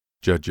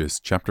Judges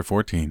chapter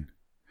 14.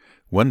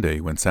 One day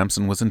when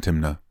Samson was in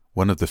Timnah,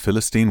 one of the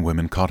Philistine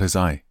women caught his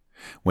eye.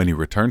 When he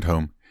returned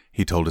home,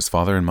 he told his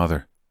father and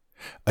mother,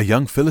 "A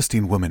young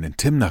Philistine woman in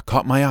Timnah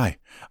caught my eye.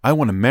 I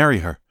want to marry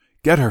her.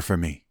 Get her for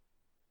me."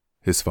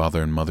 His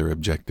father and mother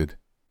objected.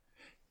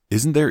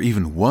 "Isn't there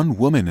even one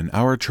woman in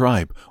our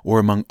tribe or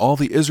among all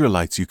the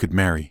Israelites you could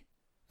marry?"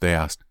 they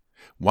asked.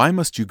 "Why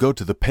must you go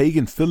to the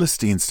pagan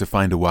Philistines to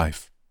find a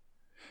wife?"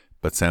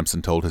 But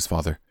Samson told his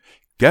father,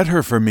 "Get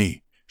her for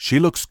me. She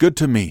looks good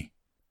to me."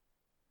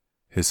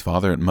 His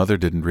father and mother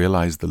didn't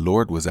realize the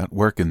Lord was at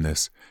work in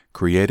this,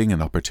 creating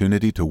an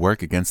opportunity to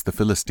work against the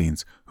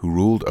Philistines who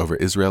ruled over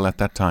Israel at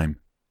that time.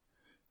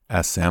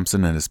 As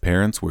Samson and his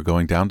parents were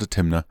going down to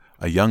Timnah,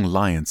 a young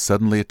lion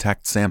suddenly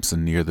attacked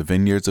Samson near the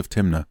vineyards of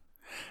Timnah.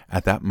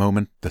 At that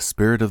moment, the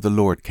Spirit of the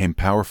Lord came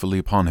powerfully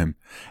upon him,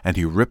 and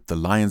he ripped the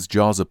lion's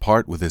jaws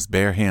apart with his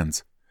bare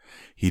hands.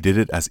 He did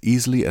it as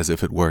easily as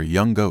if it were a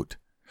young goat,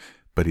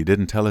 but he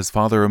didn't tell his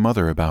father or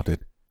mother about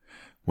it.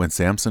 When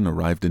Samson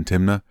arrived in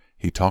Timnah,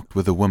 he talked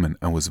with the woman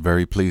and was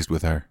very pleased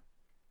with her.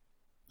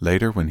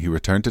 Later, when he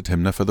returned to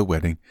Timnah for the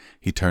wedding,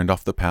 he turned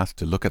off the path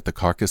to look at the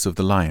carcass of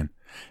the lion,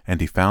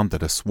 and he found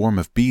that a swarm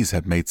of bees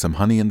had made some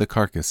honey in the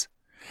carcass.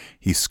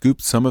 He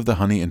scooped some of the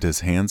honey into his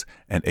hands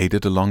and ate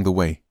it along the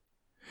way.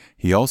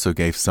 He also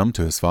gave some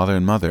to his father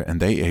and mother, and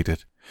they ate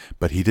it,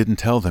 but he didn't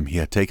tell them he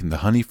had taken the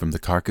honey from the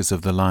carcass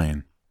of the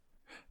lion.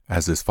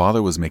 As his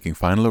father was making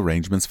final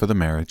arrangements for the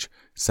marriage,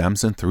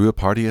 Samson threw a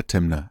party at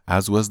Timnah,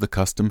 as was the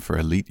custom for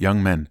elite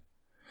young men.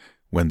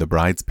 When the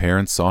bride's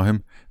parents saw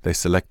him, they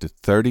selected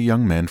 30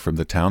 young men from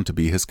the town to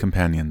be his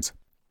companions.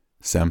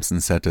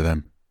 Samson said to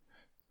them,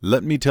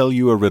 "Let me tell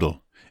you a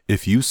riddle.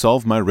 If you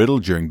solve my riddle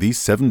during these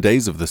 7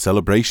 days of the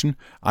celebration,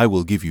 I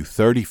will give you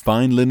 30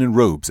 fine linen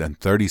robes and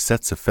 30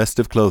 sets of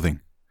festive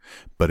clothing.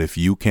 But if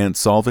you can't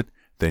solve it,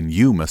 then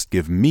you must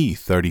give me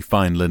 30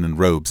 fine linen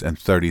robes and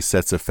 30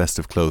 sets of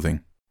festive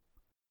clothing."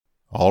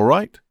 "All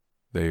right,"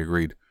 they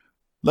agreed.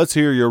 "Let's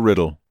hear your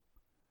riddle."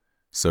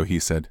 So he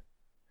said,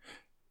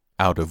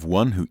 "Out of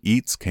one who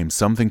eats came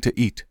something to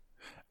eat.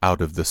 Out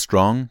of the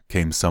strong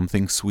came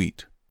something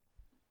sweet."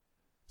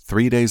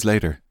 3 days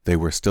later, they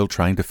were still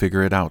trying to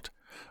figure it out.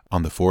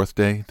 On the 4th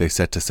day, they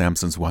said to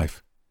Samson's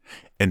wife,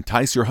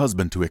 "Entice your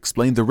husband to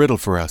explain the riddle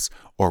for us,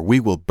 or we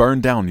will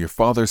burn down your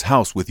father's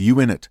house with you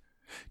in it.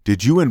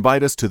 Did you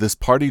invite us to this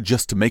party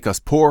just to make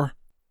us poor?"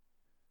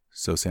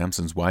 So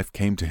Samson's wife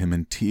came to him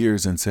in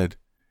tears and said,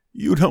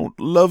 "You don't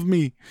love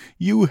me.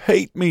 You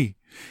hate me.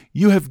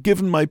 You have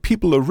given my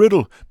people a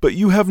riddle, but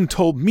you haven't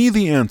told me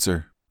the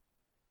answer."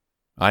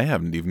 "I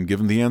haven't even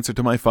given the answer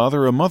to my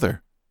father or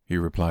mother," he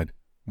replied.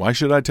 "Why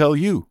should I tell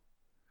you?"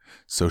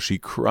 So she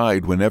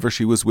cried whenever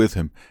she was with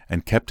him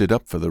and kept it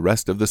up for the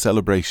rest of the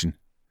celebration.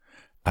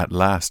 At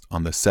last,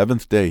 on the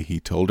 7th day, he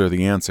told her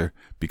the answer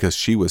because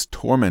she was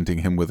tormenting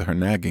him with her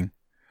nagging.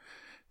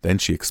 Then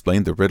she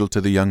explained the riddle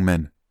to the young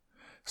men.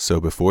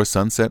 So before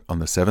sunset on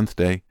the 7th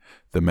day,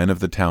 the men of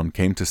the town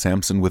came to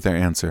Samson with their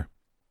answer.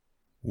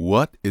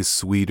 "What is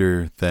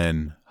sweeter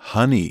than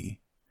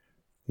honey?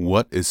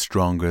 What is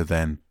stronger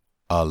than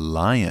a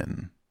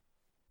lion?"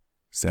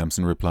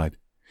 Samson replied,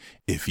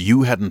 "If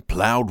you hadn't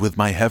plowed with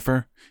my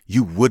heifer,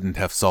 you wouldn't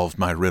have solved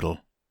my riddle."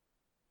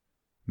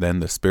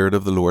 Then the Spirit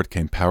of the Lord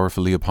came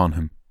powerfully upon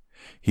him.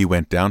 He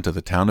went down to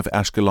the town of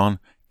Ashkelon,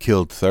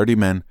 killed 30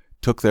 men,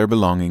 took their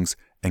belongings,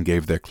 and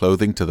gave their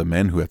clothing to the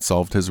men who had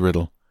solved his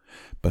riddle.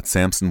 But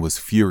Samson was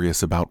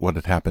furious about what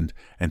had happened,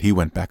 and he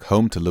went back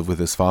home to live with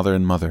his father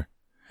and mother.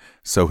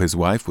 So his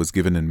wife was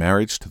given in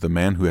marriage to the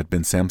man who had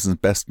been Samson's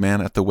best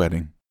man at the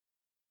wedding.